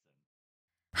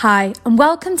Hi, and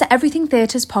welcome to Everything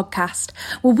Theatre's podcast,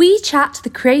 where we chat to the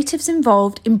creatives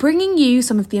involved in bringing you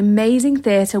some of the amazing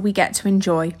theatre we get to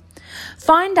enjoy.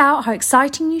 Find out how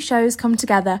exciting new shows come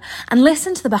together and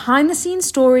listen to the behind-the-scenes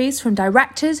stories from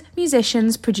directors,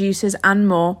 musicians, producers and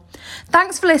more.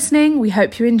 Thanks for listening. We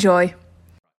hope you enjoy.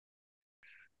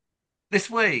 This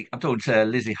week, I'm talking to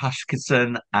Lizzie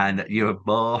Huskisson and Ewan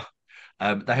Moore.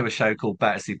 They have a show called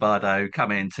Batersea Bardo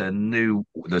coming to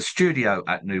the studio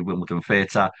at New Wimbledon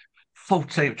Theatre,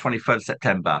 14th, 23rd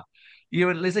September. You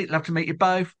and Lizzie, love to meet you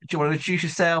both. Do you want to introduce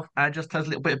yourself and just tell us a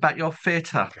little bit about your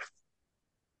theatre?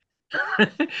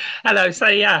 Hello.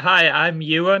 Hi, I'm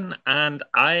Ewan, and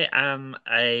I am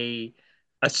a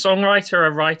songwriter, a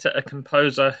writer, a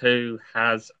composer who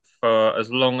has, for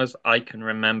as long as I can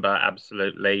remember,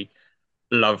 absolutely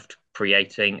loved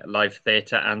creating live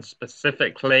theatre, and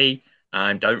specifically,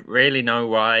 I don't really know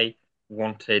why,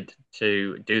 wanted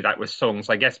to do that with songs.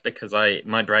 I guess because I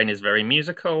my brain is very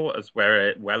musical,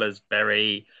 well as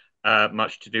very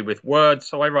much to do with words.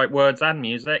 So I write words and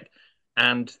music,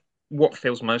 and what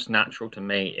feels most natural to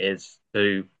me is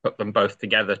to put them both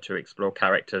together to explore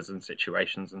characters and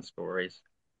situations and stories.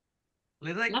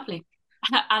 Lizzie? Lovely.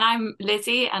 And I'm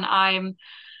Lizzie, and I'm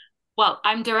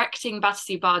directing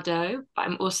Batersea Bardo, but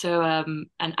I'm also an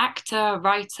actor,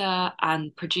 writer,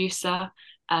 and producer.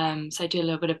 So I do a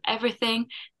little bit of everything.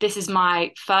 This is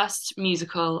my first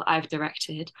musical I've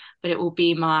directed, but it will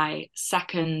be my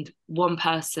second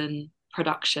one-person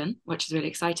production, which is really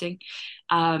exciting.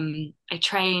 I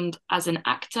trained as an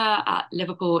actor at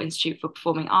Liverpool Institute for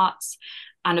Performing Arts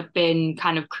and have been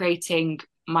kind of creating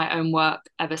my own work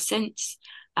ever since.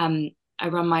 I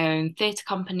run my own theatre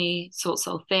company, Salt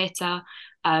Soul Theatre,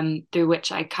 through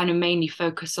which I kind of mainly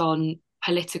focus on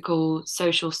political,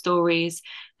 social stories.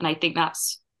 And I think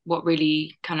that's what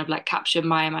really kind of like captured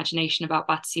my imagination about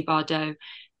Batersea Bardo,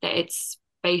 that it's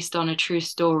based on a true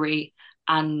story,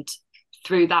 and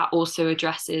through that also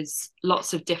addresses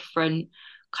lots of different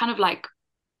kind of like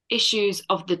issues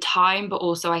of the time, but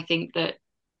also I think that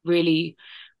really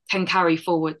can carry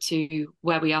forward to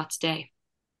where we are today.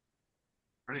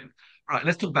 Brilliant. Right,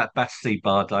 let's talk about Batsy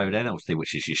Bardo then, obviously,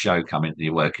 which is your show coming that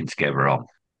you're working together on.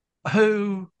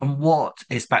 Who and what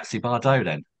is Batsy Bardo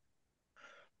then?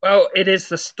 Well, it is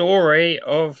the story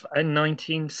of a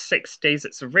 1960s,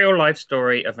 it's a real life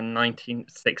story of a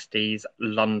 1960s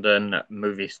London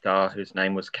movie star whose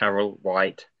name was Carol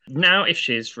White. Now, if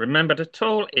she's remembered at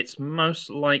all, it's most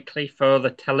likely for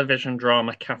the television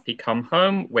drama Kathy Come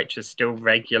Home, which is still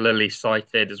regularly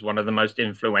cited as one of the most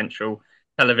influential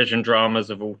television dramas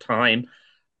of all time.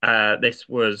 This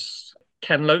was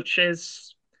Ken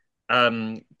Loach's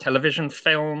television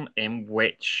film in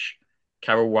which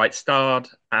Carol White starred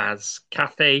as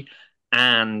Kathy,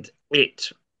 and it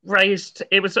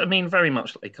was, I mean, very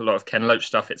much like a lot of Ken Loach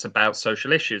stuff. It's about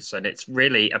social issues, and it's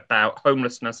really about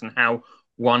homelessness and how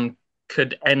one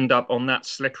could end up on that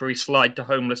slippery slide to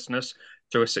homelessness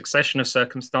through a succession of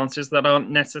circumstances that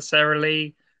aren't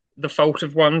necessarily the fault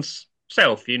of one's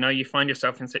self. You know, you find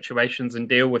yourself in situations and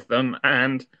deal with them,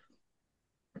 and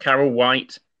Carol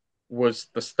White was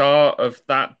the star of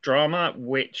that drama,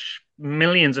 which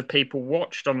millions of people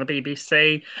watched on the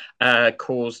BBC,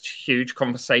 caused huge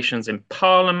conversations in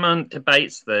Parliament,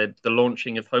 debates, the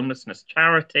launching of homelessness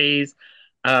charities,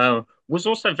 was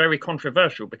also very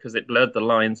controversial because it blurred the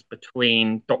lines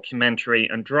between documentary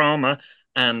and drama,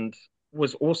 and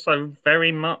was also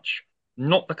very much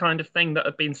not the kind of thing that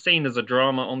had been seen as a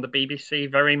drama on the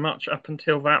BBC very much up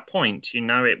until that point. You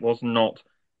know, it was not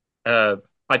uh,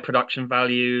 high production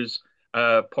values,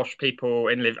 posh people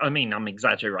in live. I mean, I'm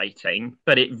exaggerating,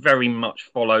 but it very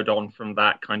much followed on from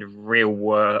that kind of real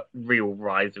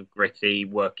rise of gritty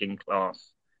working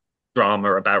class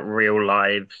drama about real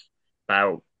lives,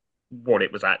 about what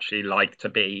it was actually like to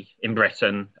be in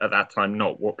Britain at that time,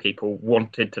 not what people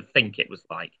wanted to think it was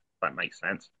like. If that makes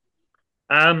sense.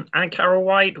 And Carol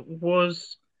White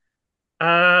was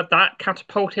that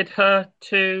catapulted her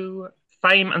to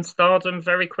fame and stardom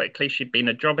very quickly. She'd been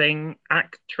a jobbing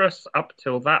actress up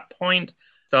till that point,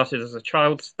 started as a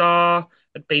child star,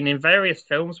 had been in various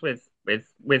films with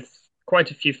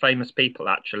quite a few famous people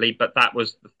actually, but that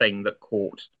was the thing that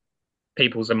caught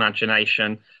people's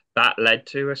imagination. That led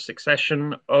to a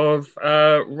succession of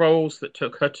roles that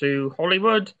took her to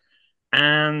Hollywood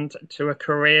and to a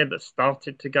career that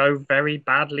started to go very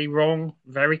badly wrong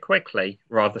very quickly,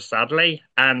 rather sadly,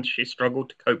 and she struggled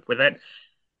to cope with it.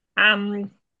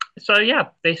 Um, so yeah,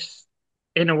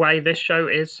 in a way, this show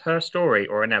is her story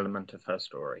or an element of her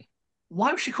story.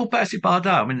 Why was she called Batsy Bardo?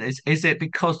 I mean, is it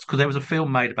because there was a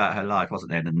film made about her life,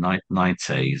 wasn't there, in the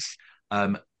 90s?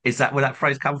 Is that where that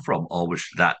phrase come from, or was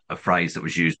that a phrase that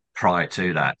was used prior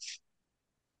to that?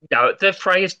 No, the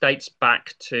phrase dates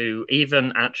back to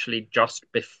even actually just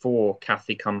before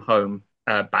Kathy come home,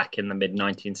 back in the mid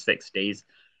 1960s.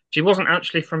 She wasn't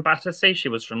actually from Battersea, she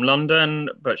was from London,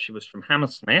 but she was from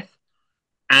Hammersmith.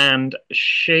 And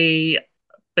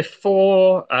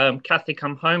before Kathy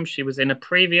come home, she was in a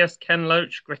previous Ken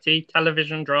Loach gritty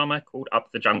television drama called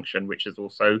Up the Junction, which is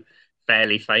also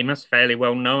fairly famous, fairly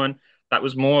well known. That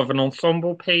was more of an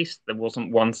ensemble piece. There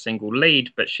wasn't one single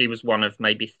lead, but she was one of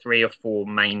maybe three or four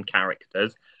main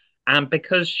characters. And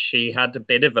because she had a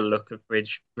bit of a look of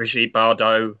Brigitte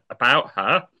Bardot about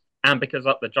her, and because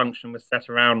Up the Junction was set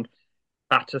around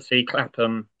Battersea,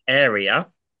 Clapham area,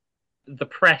 the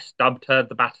press dubbed her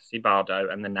the Batersea Bardo,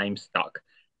 and the name stuck.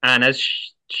 And as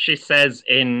she says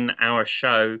in our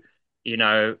show,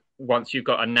 once you've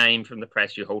got a name from the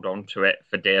press, you hold on to it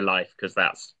for dear life because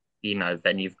that's,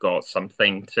 then you've got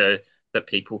something that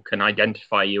people can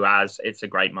identify you as. It's a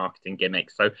great marketing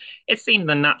gimmick. So it seemed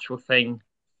the natural thing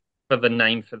for the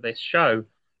name for this show.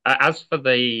 As for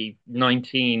the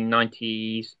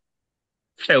 1990s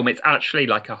film, it's actually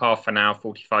like a half an hour,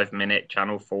 45-minute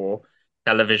Channel 4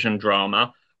 television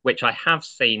drama, which I have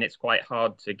seen. It's quite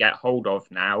hard to get hold of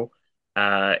now.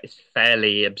 It's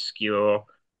fairly obscure.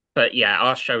 But yeah,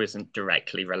 our show isn't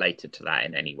directly related to that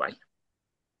in any way.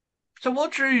 So,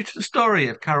 what drew you to the story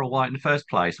of Carol White in the first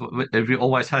place? Have you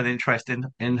always had an interest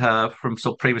in her from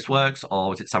sort of previous works,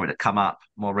 or was it something that come up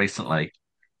more recently?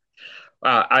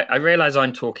 I realize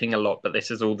I'm talking a lot, but this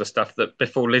is all the stuff that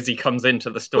before Lizzie comes into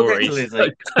the We'll get story. to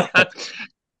Lizzie.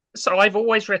 So I've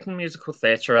always written musical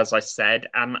theatre, as I said,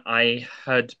 and I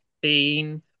had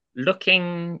been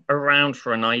looking around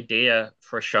for an idea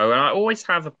for a show, and I always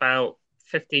have about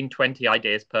 15, 20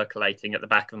 ideas percolating at the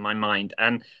back of my mind.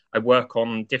 And I work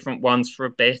on different ones for a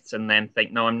bit and then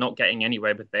think, no, I'm not getting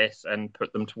anywhere with this, and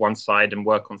put them to one side and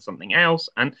work on something else.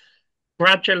 And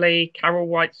gradually, Carol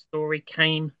White's story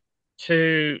came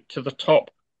to the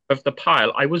top of the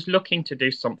pile. I was looking to do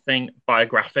something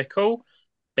biographical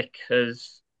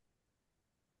because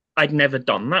I'd never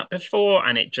done that before,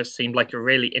 and it just seemed like a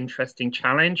really interesting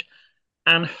challenge.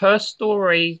 And her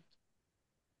story,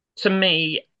 to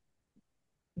me,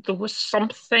 there was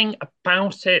something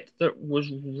about it that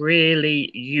was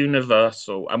really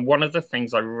universal. And one of the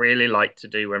things I really like to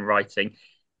do when writing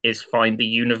is find the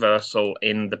universal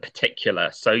in the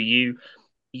particular. So you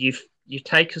you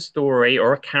take a story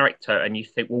or a character and you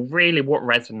think, well, really, what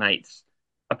resonates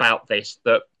about this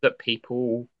that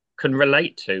people can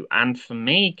relate to? And for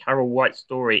me, Carol White's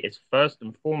story is first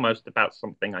and foremost about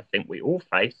something I think we all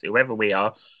face, whoever we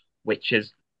are, which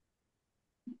is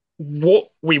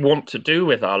what we want to do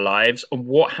with our lives and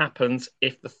what happens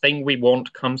if the thing we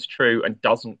want comes true and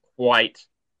doesn't quite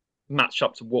match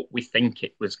up to what we think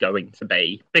it was going to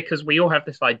be, because we all have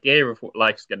this idea of what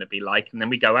life's going to be like, and then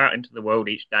we go out into the world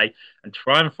each day and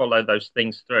try and follow those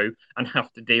things through and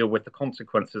have to deal with the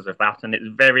consequences of that, and it's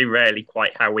very rarely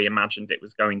quite how we imagined it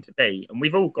was going to be. And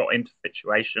we've all got into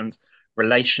situations,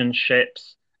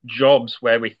 relationships, jobs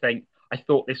where we think, I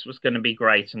thought this was going to be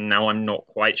great and now I'm not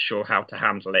quite sure how to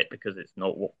handle it because it's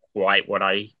not quite what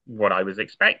I was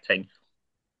expecting.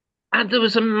 And there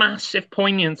was a massive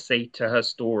poignancy to her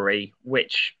story,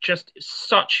 which just is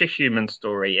such a human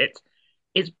story.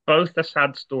 It's both a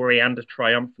sad story and a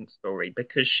triumphant story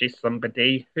because she's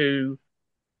somebody who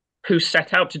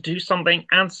set out to do something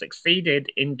and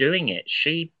succeeded in doing it.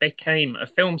 She became a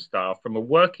film star from a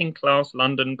working class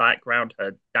London background.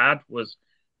 Her dad was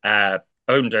uh,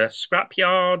 owned a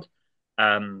scrapyard.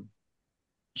 Um,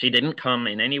 she didn't come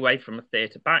in any way from a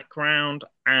theatre background,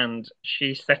 and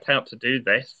she set out to do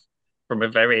this from a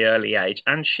very early age,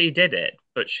 and she did it.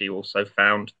 But she also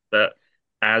found that,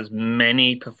 as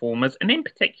many performers, and in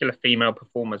particular female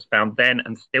performers, found then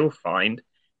and still find,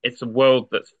 it's a world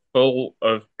that's full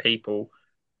of people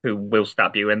who will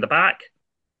stab you in the back,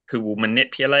 who will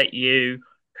manipulate you,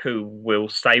 who will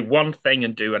say one thing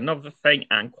and do another thing,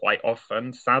 and quite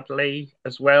often, sadly,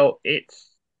 as well,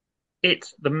 it's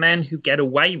the men who get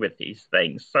away with these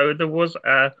things. So there was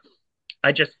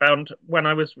I just found when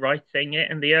I was writing it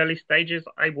in the early stages,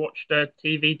 I watched a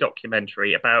TV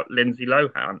documentary about Lindsay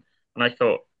Lohan, and I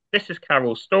thought, this is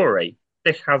Carol's story.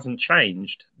 This hasn't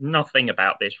changed. Nothing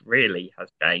about this really has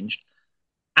changed.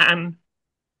 And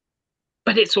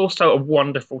but it's also a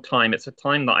wonderful time. It's a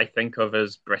time that I think of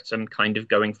as Britain kind of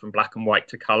going from black and white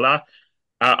to color.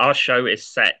 Our show is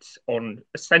set on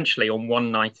essentially on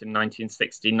one night in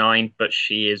 1969, but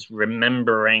she is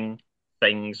remembering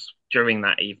things during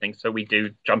that evening. So we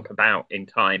do jump about in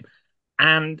time.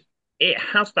 And it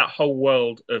has that whole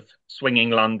world of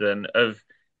swinging London, of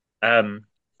um,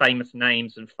 famous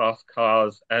names and fast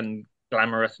cars and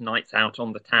glamorous nights out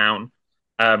on the town.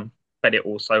 But it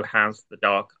also has the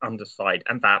dark underside,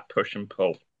 and that push and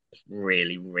pull just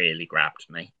really, really grabbed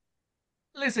me.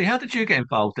 Lizzie, how did you get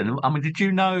involved in it? I mean, did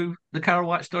you know the Carol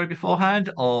White story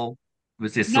beforehand, or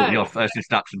was this sort of No, your first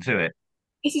introduction to it?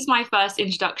 this is my first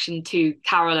introduction to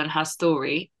Carol and her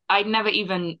story. I'd never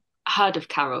even heard of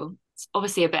Carol. It's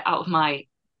obviously a bit out of my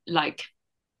like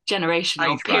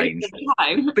generational Age period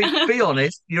range. of time. Be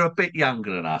honest, you're a bit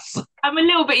younger than us. I'm a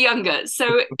little bit younger,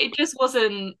 so it just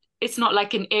wasn't. It's not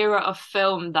like an era of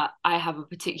film that I have a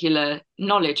particular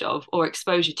knowledge of or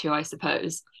exposure to, I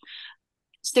suppose.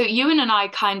 So Ewan and I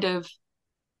kind of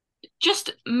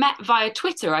just met via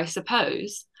Twitter, I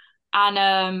suppose,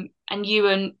 and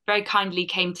Ewan very kindly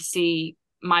came to see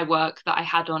my work that I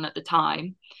had on at the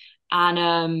time,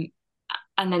 and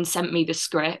and then sent me the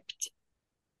script.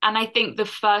 And I think the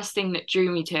first thing that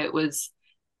drew me to it was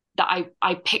that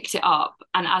I picked it up,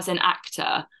 and as an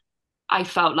actor, I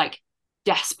felt like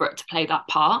desperate to play that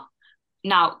part.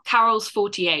 Now, Carol's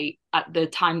 48 at the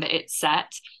time that it's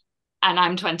set, and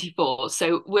I'm 24,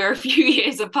 so we're a few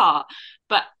years apart.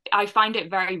 But I find it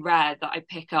very rare that I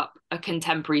pick up a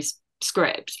contemporary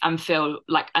script and feel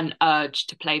like an urge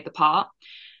to play the part.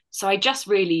 So I just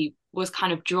really was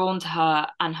kind of drawn to her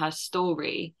and her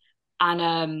story,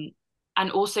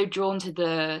 and also drawn to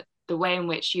the way in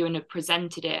which Ewan had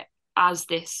presented it as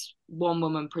this one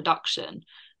woman production.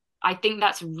 I think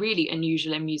that's really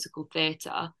unusual in musical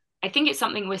theatre. I think it's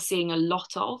something we're seeing a lot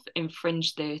of in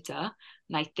fringe theatre,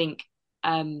 and I think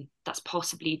that's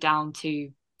possibly down to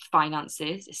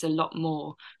finances. It's a lot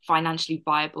more financially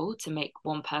viable to make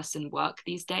one person work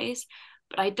these days,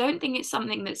 but I don't think it's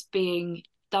something that's being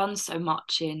done so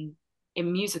much in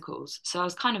musicals. So I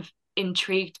was kind of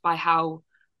intrigued by how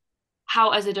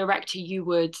as a director you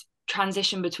would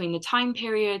transition between the time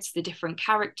periods, the different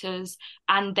characters,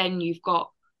 and then you've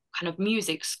got kind of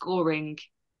music scoring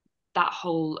that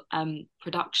whole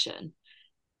production.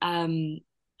 And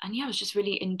yeah, I was just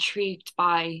really intrigued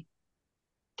by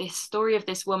this story of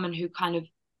this woman who kind of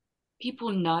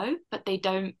people know, but they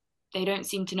don't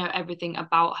seem to know everything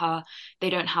about her. They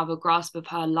don't have a grasp of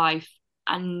her life,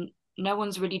 and no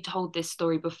one's really told this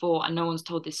story before, and no one's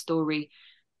told this story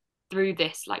through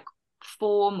this like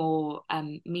form or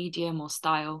medium or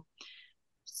style.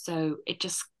 So it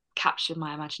just captured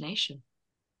my imagination.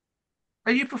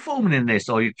 Are you performing in this,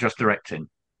 or are you just directing?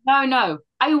 No,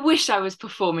 I wish I was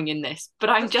performing in this,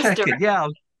 but I'm Just just checking.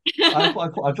 directing. Yeah,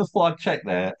 I just thought I'd check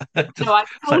there. No, Just I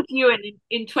so told you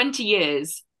in 20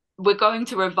 years we're going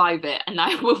to revive it, and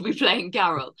I will be playing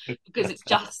Carol because it's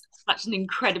just such an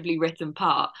incredibly written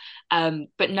part.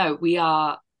 But no, we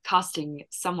are casting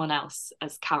someone else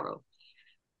as Carol.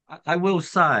 I will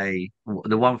say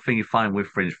the one thing you find with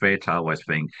fringe theatre, I always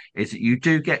think, is that you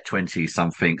do get 20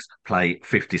 somethings play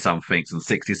 50 somethings and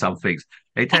 60 somethings.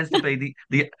 It tends to be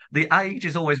the age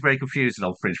is always very confusing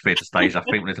on fringe theatre stage, I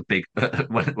think, when there's a big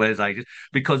when there's ages,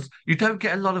 because you don't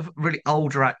get a lot of really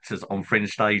older actors on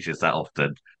fringe stages that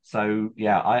often. So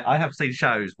yeah, I have seen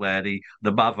shows where the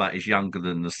mother is younger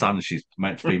than the son she's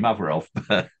meant to be mother of.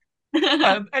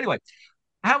 Anyway,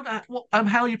 how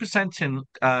are you presenting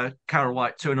Carol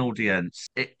White to an audience?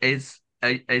 Is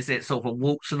it sort of a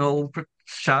warts and all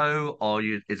show, or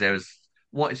is there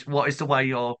what is the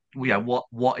way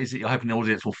what is it you're hoping the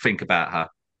audience will think about her?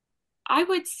 I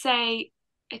would say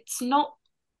it's not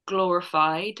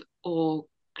glorified or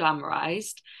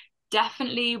glamorized.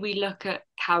 Definitely, we look at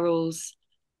Carol's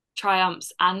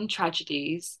triumphs and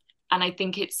tragedies, and I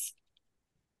think it's,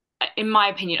 in my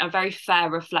opinion, a very fair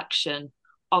reflection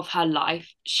of her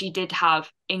life. She did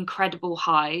have incredible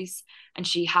highs, and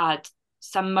she had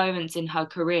some moments in her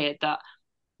career that,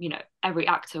 every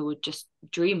actor would just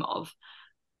dream of.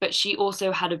 But she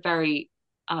also had a very,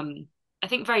 I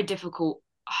think, very difficult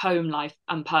home life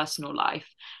and personal life.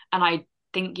 And I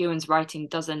think Ewan's writing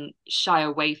doesn't shy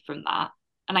away from that.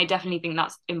 And I definitely think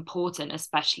that's important,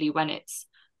 especially when it's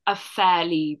a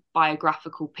fairly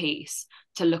biographical piece,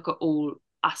 to look at all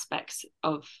aspects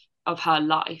of her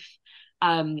life.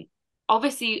 Um,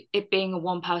 Obviously, it being a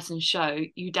one person show,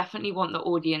 you definitely want the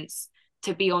audience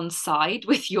to be on side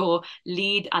with your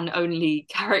lead and only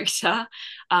character,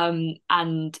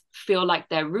 and feel like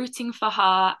they're rooting for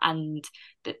her, and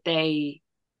that they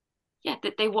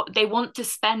want to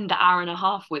spend an hour and a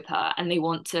half with her, and they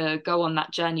want to go on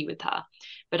that journey with her.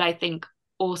 But I think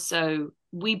also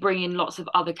we bring in lots of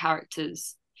other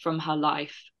characters from her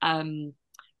life,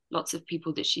 lots of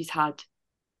people that she's had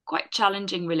quite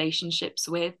challenging relationships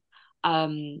with,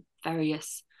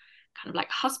 various kind of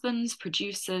like husbands,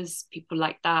 producers, people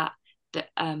like that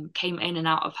came in and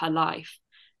out of her life.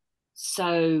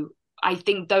 So I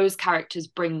think those characters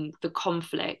bring the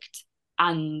conflict,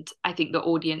 and I think the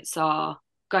audience are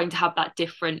going to have that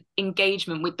different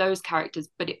engagement with those characters,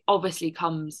 but it obviously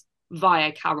comes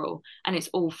via Carol, and it's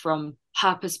all from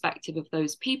her perspective of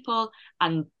those people,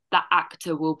 and that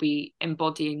actor will be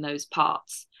embodying those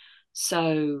parts.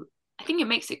 So I think it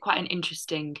makes it quite an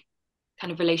interesting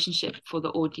kind of relationship for the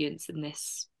audience and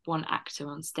this one actor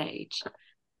on stage.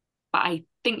 But I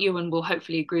think Ewan will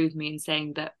hopefully agree with me in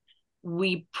saying that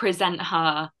we present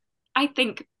her, I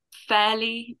think,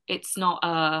 fairly. It's not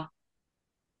a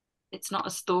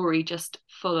story just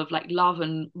full of like love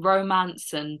and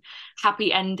romance and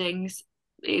happy endings.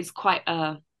 It's quite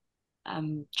a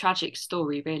tragic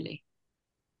story, really.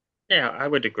 Yeah, I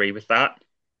would agree with that.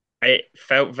 It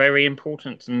felt very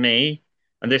important to me,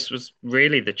 and this was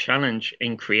really the challenge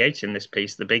in creating this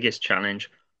piece. The biggest challenge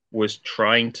was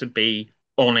trying to be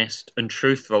honest and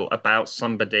truthful about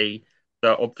somebody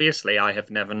that obviously I have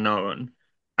never known,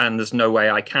 and there's no way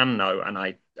I can know. And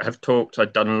I've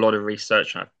done a lot of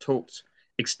research, and I've talked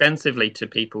extensively to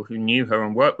people who knew her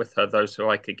and worked with her, those who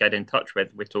I could get in touch with.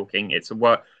 We're talking, it's a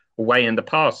work way in the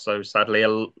past, so sadly, a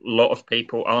lot of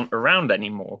people aren't around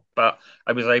anymore. But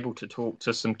I was able to talk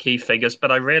to some key figures,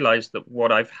 but I realized that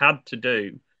what I've had to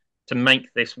do to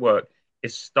make this work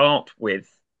is start with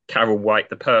Carol White,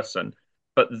 the person,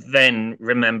 but then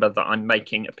remember that I'm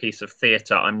making a piece of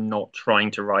theatre. I'm not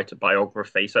trying to write a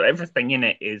biography. So everything in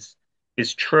it is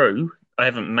true. I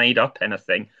haven't made up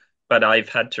anything, but I've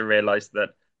had to realize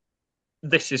that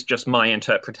this is just my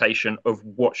interpretation of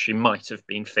what she might have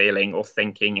been feeling or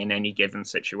thinking in any given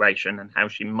situation and how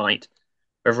she might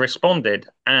have responded.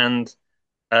 And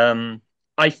um,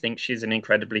 I think she's an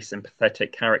incredibly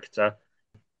sympathetic character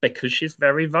because she's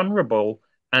very vulnerable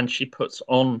and she puts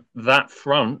on that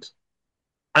front.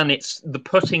 And it's the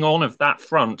putting on of that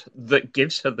front that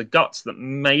gives her the guts that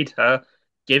made her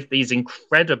give these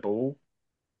incredible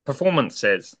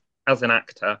performances as an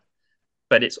actor.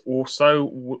 But it's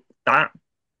also that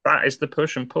is the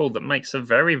push and pull that makes her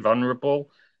very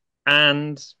vulnerable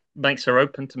and makes her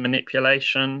open to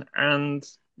manipulation and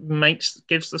makes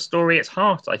gives the story its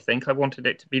heart. I think I wanted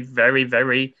it to be very,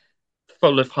 very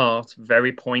full of heart,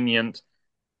 very poignant,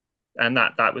 and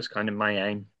that was kind of my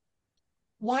aim.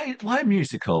 Why a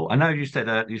musical? I know you said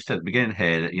at the beginning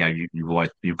here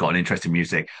that you've got an interest in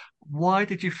music. Why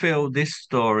did you feel this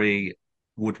story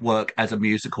would work as a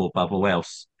musical above all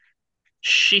else?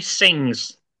 She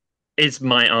sings is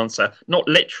my answer, not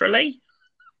literally.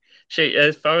 She,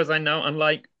 as far as I know,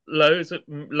 unlike loads of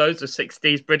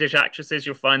 '60s British actresses,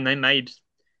 you'll find they made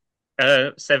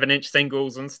 7-inch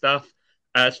singles and stuff.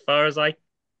 As far as I've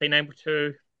been able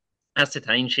to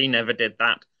ascertain, she never did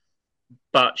that.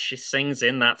 But she sings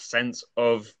in that sense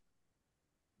of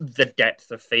the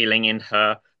depth of feeling in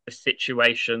her, the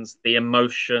situations, the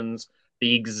emotions,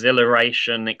 the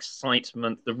exhilaration,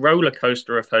 excitement, the roller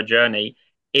coaster of her journey.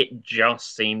 It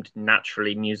just seemed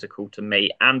naturally musical to me.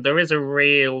 And there is a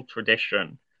real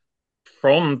tradition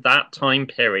from that time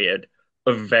period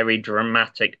of very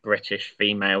dramatic British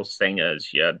female singers,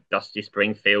 your Dusty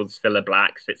Springfields, Cilla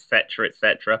Blacks,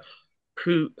 etc.,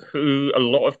 who a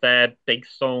lot of their big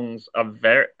songs are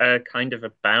very kind of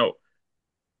about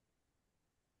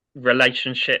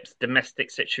relationships, domestic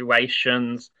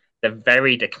situations. They're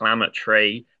very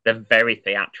declamatory. They're very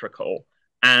theatrical,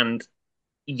 and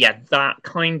yeah, that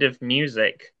kind of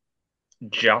music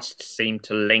just seemed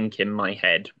to link in my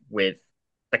head with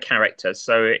the characters.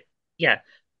 So yeah,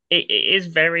 it is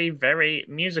very, very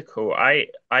musical. I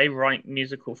write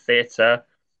musical theatre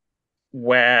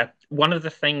where one of the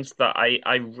things that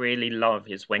I really love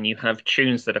is when you have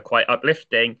tunes that are quite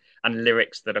uplifting and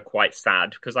lyrics that are quite sad.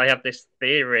 Because I have this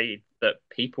theory that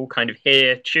people kind of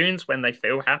hear tunes when they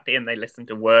feel happy and they listen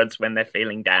to words when they're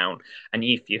feeling down. And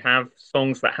if you have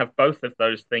songs that have both of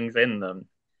those things in them,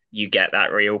 you get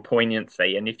that real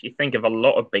poignancy. And if you think of a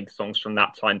lot of big songs from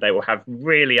that time, they will have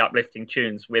really uplifting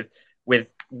tunes with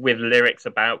lyrics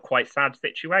about quite sad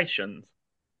situations.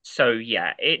 So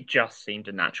yeah, it just seemed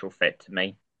a natural fit to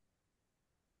me.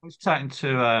 I was chatting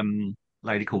to a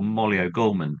lady called Molly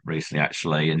O'Gorman recently,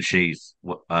 actually, and she's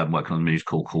working on a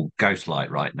musical called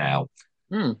Ghostlight right now.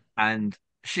 Hmm. And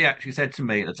she actually said to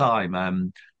me at the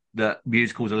time that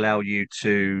musicals allow you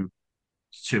to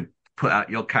put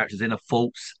out your characters' inner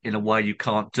faults in a way you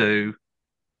can't do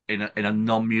in a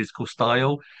non-musical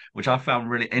style, which I found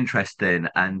really interesting.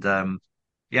 And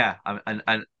yeah,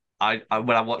 and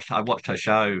when I watched her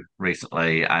show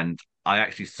recently, and I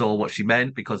actually saw what she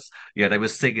meant because they were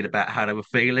singing about how they were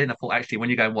feeling. I thought actually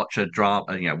when you go and watch a drama,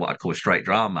 what I'd call a straight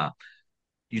drama,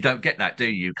 you don't get that, do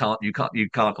you? You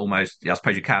can't almost. I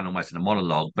suppose you can almost in a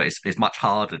monologue, but it's much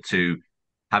harder to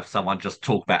have someone just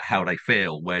talk about how they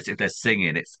feel. Whereas if they're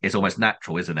singing, it's almost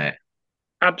natural, isn't it?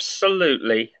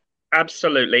 Absolutely.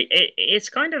 Absolutely. It's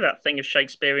kind of that thing of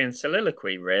Shakespearean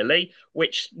soliloquy, really,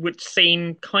 which would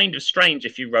seem kind of strange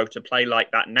if you wrote a play like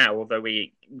that now, although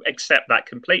we accept that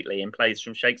completely in plays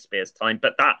from Shakespeare's time.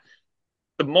 But that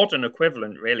the modern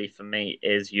equivalent, really, for me,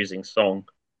 is using song.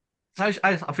 So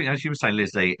I think, as you were saying,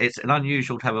 Lizzie, it's an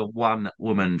unusual to have a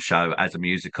one-woman show as a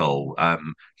musical,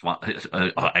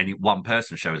 any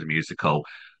one-person show as a musical.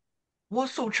 What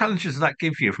sort of challenges does that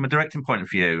give you from a directing point of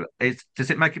view?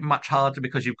 Does it make it much harder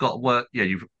because you've got work? Yeah,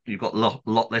 you've got a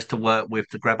lot less to work with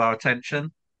to grab our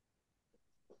attention.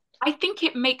 I think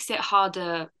it makes it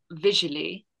harder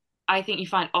visually. I think you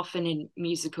find often in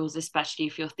musicals, especially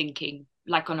if you're thinking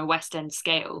like on a West End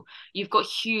scale, you've got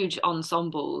huge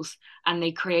ensembles and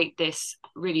they create this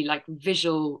really like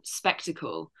visual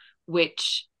spectacle,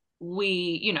 which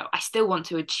I still want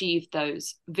to achieve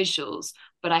those visuals,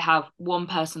 but I have one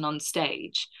person on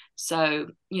stage. So,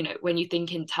 when you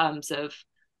think in terms of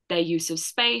their use of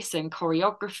space and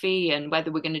choreography and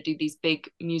whether we're going to do these big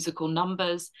musical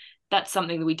numbers, that's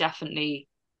something that we definitely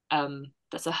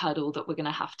that's a hurdle that we're going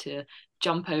to have to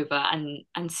jump over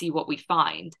and see what we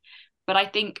find. But I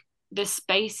think the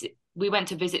space, we went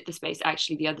to visit the space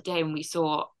actually the other day and we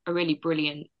saw a really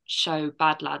brilliant show,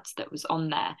 Bad Lads, that was on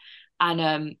there,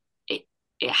 and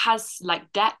it has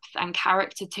like depth and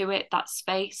character to it, that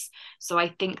space. So I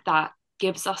think that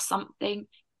gives us something.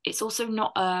 It's also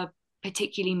not a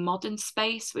particularly modern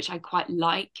space, which I quite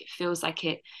like. It feels like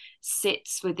it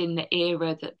sits within the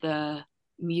era that the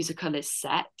musical is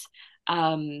set.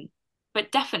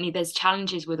 But definitely there's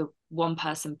challenges with a one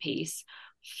person piece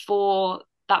for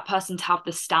that person to have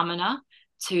the stamina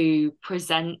to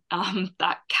present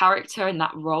that character and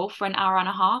that role for an hour and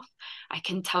a half. I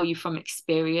can tell you from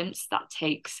experience that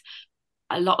takes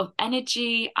a lot of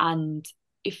energy, and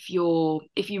if you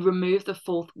remove the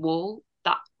fourth wall,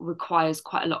 that requires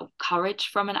quite a lot of courage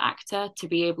from an actor to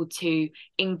be able to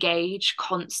engage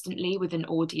constantly with an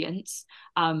audience,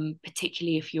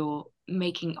 particularly if you're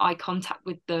making eye contact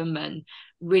with them and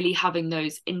really having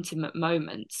those intimate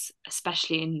moments,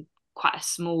 especially in quite a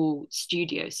small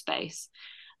studio space.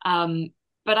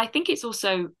 But I think it's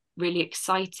also really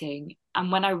exciting.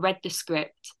 And when I read the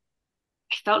script,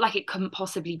 I felt like it couldn't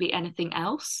possibly be anything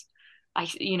else. I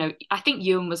think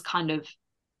Ewan was kind of,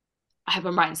 I hope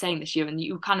I'm right in saying this, Ewan,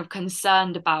 you were kind of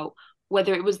concerned about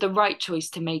whether it was the right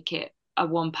choice to make it a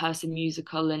one person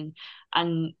musical,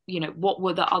 and what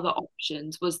were the other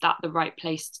options? Was that the right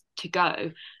place to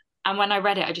go? And when I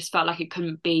read it, I just felt like it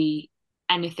couldn't be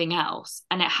anything else,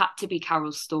 and it had to be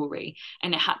Carol's story,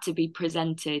 and it had to be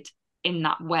presented in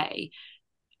that way.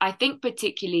 I think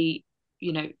particularly,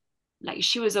 like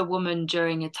she was a woman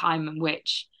during a time in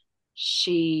which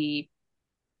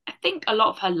I think a lot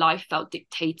of her life felt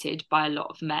dictated by a lot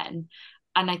of men.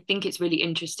 And I think it's really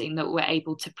interesting that we're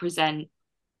able to present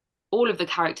all of the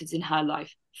characters in her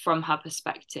life from her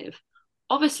perspective.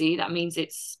 Obviously, that means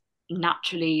it's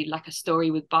naturally like a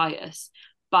story with bias,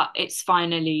 but it's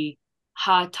finally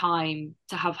her time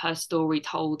to have her story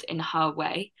told in her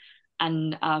way.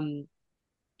 And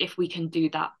if we can do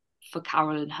that for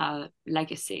Carol and her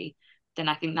legacy, then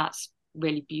I think that's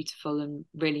really beautiful and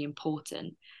really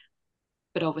important.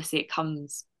 But obviously, it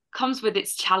comes with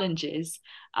its challenges,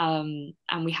 and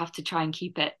we have to try and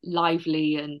keep it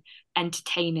lively and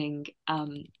entertaining,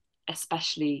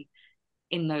 especially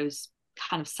in those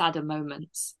kind of sadder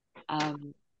moments.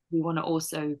 We want to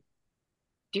also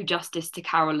do justice to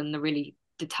Carol and the really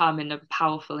determined and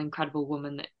powerful, incredible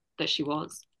woman that she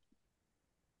was.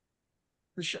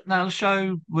 Now, the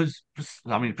show was,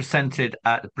 I mean, presented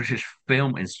at the British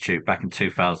Film Institute back in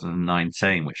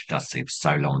 2019, which does seem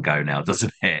so long ago now,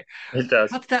 doesn't it? It does.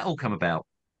 How did that all come about?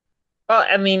 Well,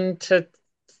 I mean, to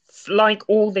like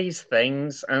all these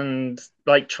things and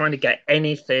like trying to get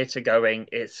any theatre going,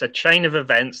 it's a chain of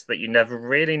events that you never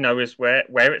really know is where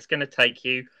it's going to take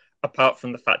you, apart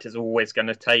from the fact it's always going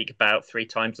to take about three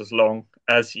times as long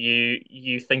as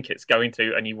you think it's going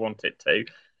to and you want it to.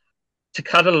 To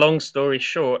cut a long story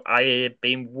short, I had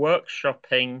been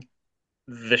workshopping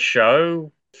the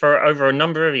show for over a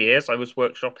number of years. I was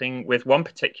workshopping with one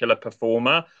particular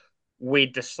performer. We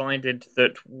decided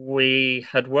that we'd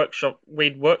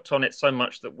worked on it so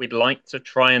much that we'd like to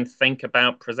try and think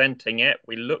about presenting it.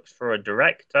 We looked for a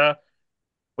director.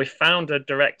 We found a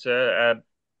director,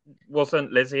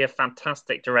 wasn't Lizzie, a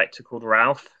fantastic director called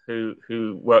Ralph,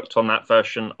 who worked on that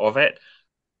version of it.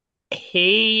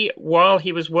 While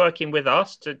he was working with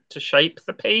us to shape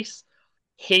the piece,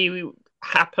 he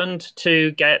happened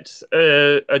to get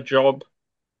a job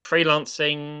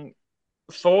freelancing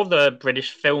for the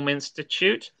British Film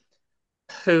Institute,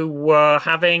 who were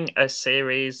having a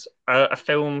series, a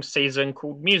film season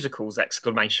called Musicals!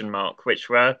 Exclamation mark, which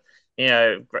were,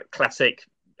 classic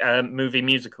movie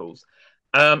musicals.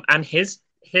 And his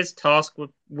task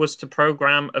was to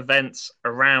program events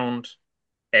around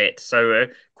it. So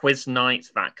quiz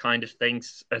nights, that kind of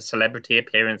things, celebrity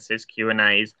appearances,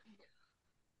 Q&As.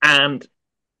 And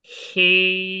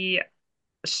he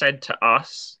said to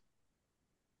us,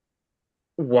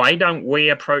 why don't we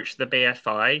approach the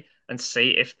BFI and see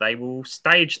if they will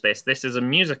stage this? This is a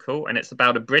musical and it's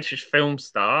about a British film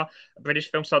star. A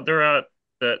British film star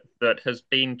that has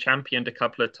been championed a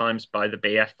couple of times by the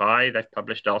BFI. They've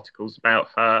published articles about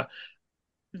her.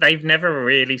 They've never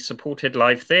really supported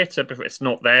live theatre because it's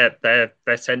not their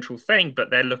central thing, but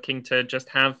they're looking to just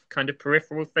have kind of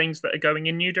peripheral things that are going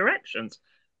in new directions.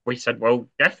 We said, well,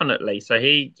 definitely. So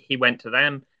he went to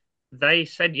them. They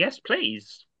said, yes,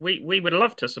 please. We would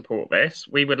love to support this.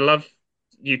 We would love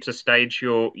you to stage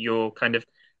your kind of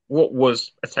what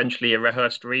was essentially a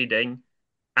rehearsed reading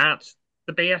at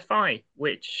the BFI,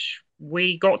 which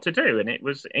we got to do, and it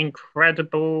was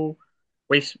incredible.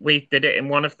 We did it in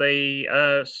one of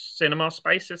the cinema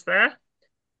spaces there.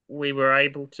 We were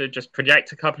able to just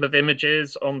project a couple of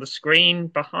images on the screen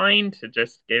behind to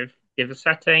just give a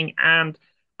setting, and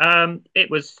it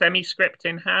was semi-script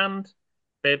in hand.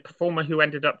 The performer who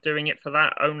ended up doing it for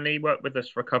that only worked with us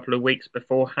for a couple of weeks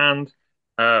beforehand.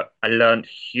 I learned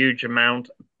huge amount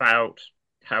about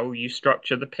how you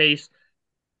structure the piece.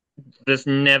 There's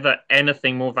never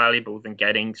anything more valuable than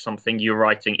getting something you're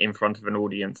writing in front of an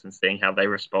audience and seeing how they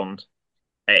respond.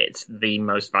 It's the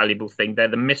most valuable thing. They're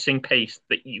the missing piece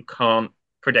that you can't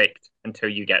predict until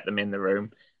you get them in the room.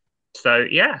 So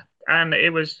yeah, and it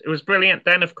was brilliant.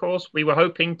 Then of course we were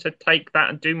hoping to take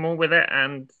that and do more with it,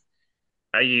 and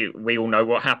we all know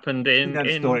what happened in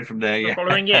story from there, the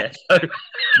following year. So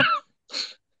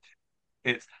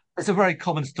it's a very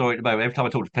common story at the moment. Every time I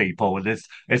talk to people, and it's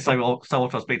so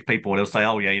often I speak to people, and they'll say,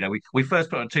 "Oh yeah, we first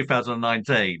put it in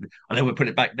 2019, and then we put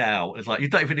it back now." It's like you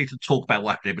don't even need to talk about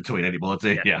what happened in between anymore,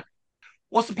 do you? yeah.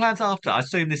 What's the plans after? I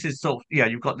assume this is sort of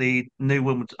you've got the new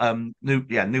Wimbledon new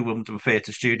Wimbledon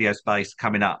Theatre studio space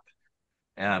coming up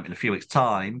in a few weeks'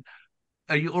 time.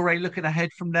 Are you already looking ahead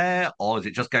from there, or is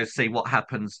it just go see what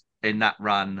happens in that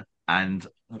run and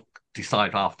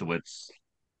decide afterwards?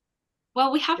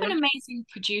 Well, we have an Yeah. amazing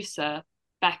producer,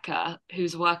 Becca,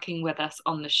 who's working with us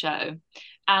on the show.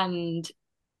 And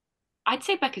I'd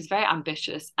say Becca's very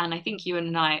ambitious, and I think you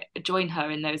and I join her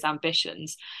in those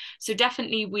ambitions. So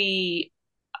definitely we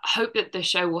hope that the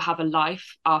show will have a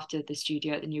life after the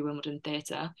studio at the New Wimbledon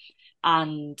Theatre.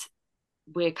 And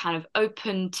we're kind of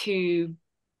open to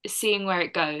seeing where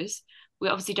it goes. We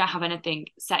obviously don't have anything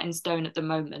set in stone at the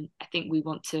moment. I think we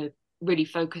want to really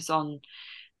focus on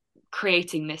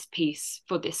creating this piece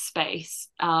for this space,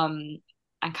 and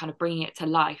kind of bringing it to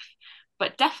life.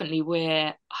 But definitely,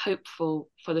 we're hopeful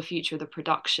for the future of the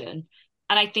production.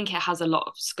 And I think it has a lot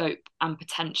of scope and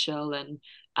potential,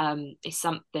 and is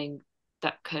something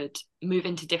that could move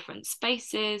into different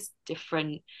spaces,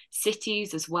 different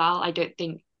cities as well. I don't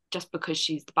think just because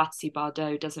she's the Batersea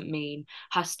Bardot doesn't mean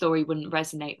her story wouldn't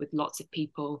resonate with lots of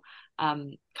people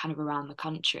kind of around the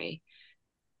country.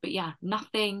 But yeah,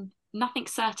 nothing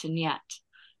certain yet.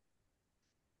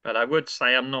 But I would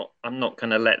say I'm not going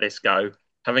to let this go.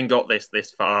 Having got this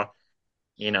far,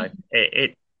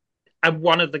 it and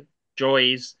one of the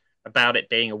joys about it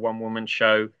being a one woman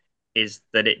show is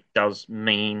that it does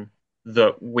mean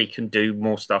that we can do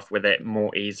more stuff with it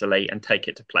more easily and take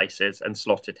it to places and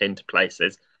slot it into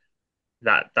places.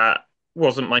 That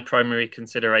wasn't my primary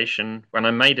consideration when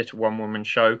I made it a one woman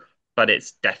show, but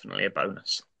it's definitely a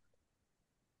bonus.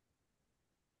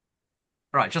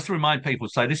 Right, just to remind people,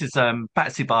 so this is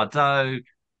Batsy Bardot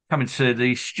coming to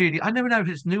the studio. I never know if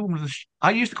it's New Wimbledon.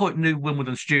 I used to call it New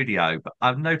Wimbledon Studio, but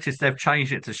I've noticed they've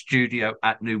changed it to Studio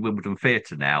at New Wimbledon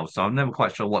Theatre now, so I'm never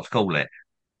quite sure what to call it,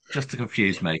 just to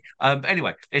confuse me.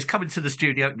 Anyway, it's coming to the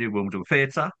studio at New Wimbledon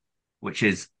Theatre, which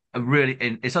is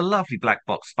it's a lovely black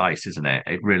box space, isn't it?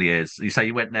 It really is. You say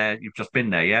you went there, you've just been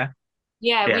there, yeah?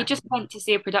 Yeah, we Yeah. just went to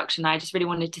see a production. I just really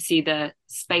wanted to see the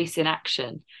space in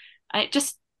action. And it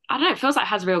just, I don't know, it feels like it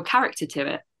has real character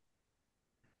to it.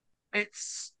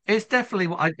 It's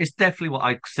definitely it's definitely what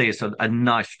I see as a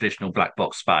nice traditional black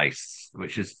box space,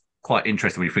 which is quite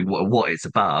interesting when you think what it's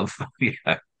above. Yeah.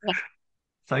 Yeah.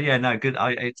 So yeah, no, good.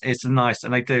 It's nice,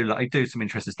 and they do some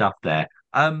interesting stuff there.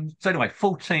 So anyway,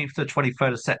 14th to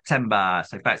 23rd of September.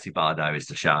 So Betsy Bardo is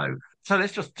the show. So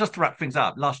let's just to wrap things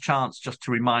up. Last chance, just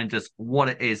to remind us what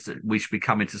it is that we should be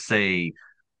coming to see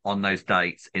on those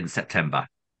dates in September.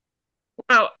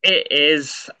 Well, it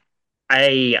is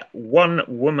a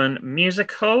one-woman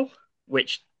musical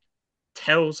which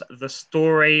tells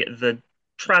the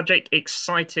tragic,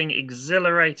 exciting,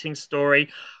 exhilarating story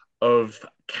of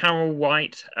Carol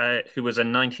White, who was a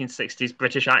 1960s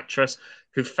British actress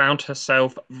who found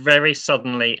herself very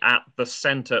suddenly at the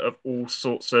center of all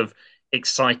sorts of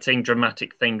exciting,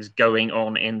 dramatic things going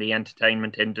on in the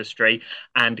entertainment industry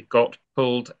and got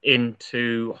pulled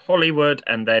into Hollywood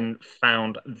and then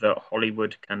found that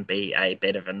Hollywood can be a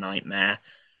bit of a nightmare.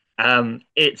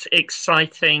 It's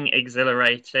exciting,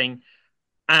 exhilarating,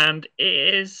 and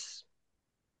it is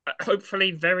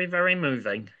hopefully very, very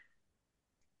moving.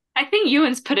 I think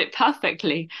Ewan's put it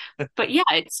perfectly. But yeah,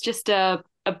 it's just a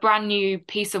brand new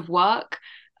piece of work,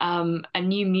 a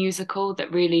new musical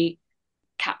that really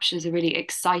captures a really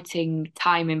exciting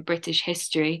time in British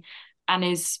history and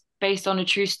is based on a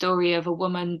true story of a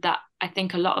woman that I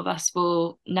think a lot of us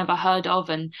will never heard of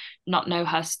and not know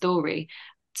her story.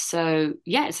 So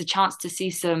yeah, it's a chance to see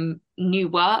some new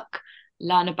work,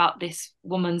 learn about this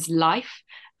woman's life,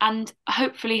 and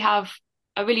hopefully have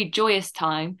a really joyous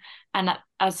time. And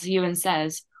as Ewan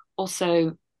says,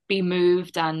 also be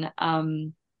moved and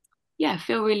yeah,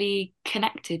 feel really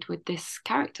connected with this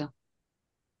character.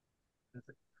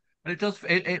 And it does.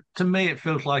 It to me, it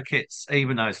feels like it's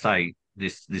even though say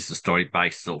this is a story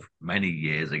based sort of many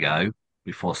years ago,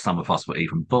 before some of us were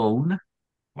even born.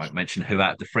 Won't mention who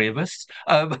out of the three of us.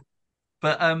 But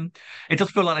it does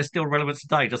feel like there's still relevance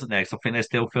today, doesn't there? So I think there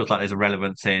still feels like there's a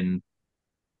relevance in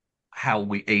how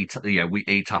we eat. We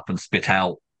eat up and spit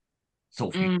out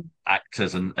sort of Mm.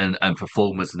 actors and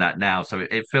performers and that now. So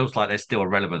it feels like there's still a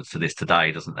relevance to this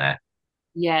today, doesn't there?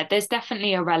 Yeah, there's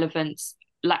definitely a relevance,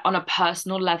 like on a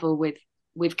personal level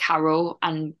with Carol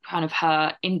and kind of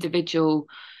her individual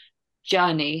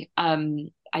journey.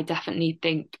 I definitely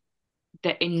think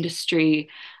the industry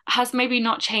has maybe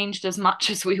not changed as much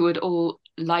as we would all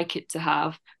like it to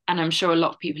have. And I'm sure a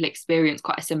lot of people experience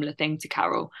quite a similar thing to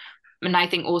Carol. And I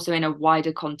think also in a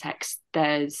wider context,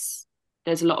 there's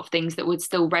a lot of things that would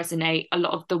still resonate. A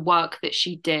lot of the work that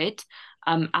she did,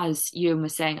 as Ewan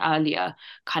was saying earlier,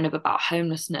 kind of about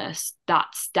homelessness,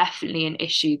 that's definitely an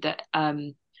issue that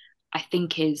I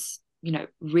think is,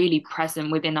 really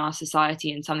present within our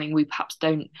society and something we perhaps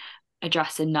don't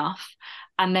address enough.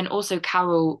 And then also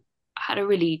Carol had a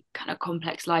really kind of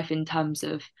complex life in terms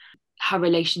of her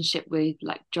relationship with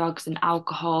like drugs and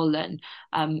alcohol and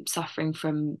suffering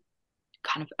from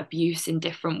kind of abuse in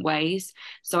different ways.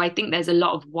 So I think there's a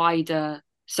lot of wider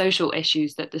social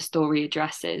issues that the story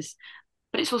addresses.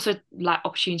 But it's also like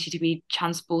opportunity to be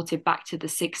transported back to the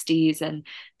 60s and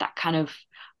that kind of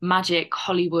magic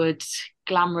Hollywood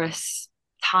glamorous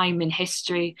time in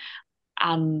history.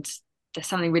 And there's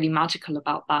something really magical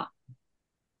about that.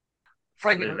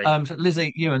 Frank,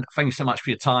 Lizzie, Ewan, thank you so much for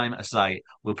your time. As I say,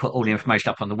 we'll put all the information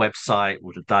up on the website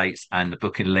with the dates and the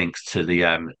booking links to the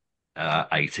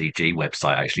ATG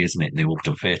website, actually, isn't it? New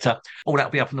Wimbledon Theatre. All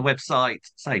that'll be up on the website.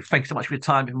 Say thank you so much for your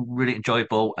time. It's been really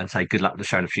enjoyable, and say good luck with the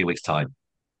show in a few weeks' time.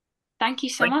 Thank you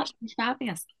so much. Thanks for having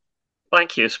us.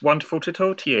 Thank you. It's wonderful to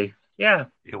talk to you. Yeah.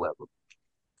 You're welcome.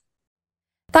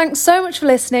 Thanks so much for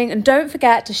listening, and don't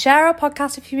forget to share our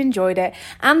podcast if you enjoyed it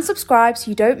and subscribe so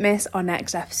you don't miss our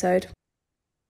next episode.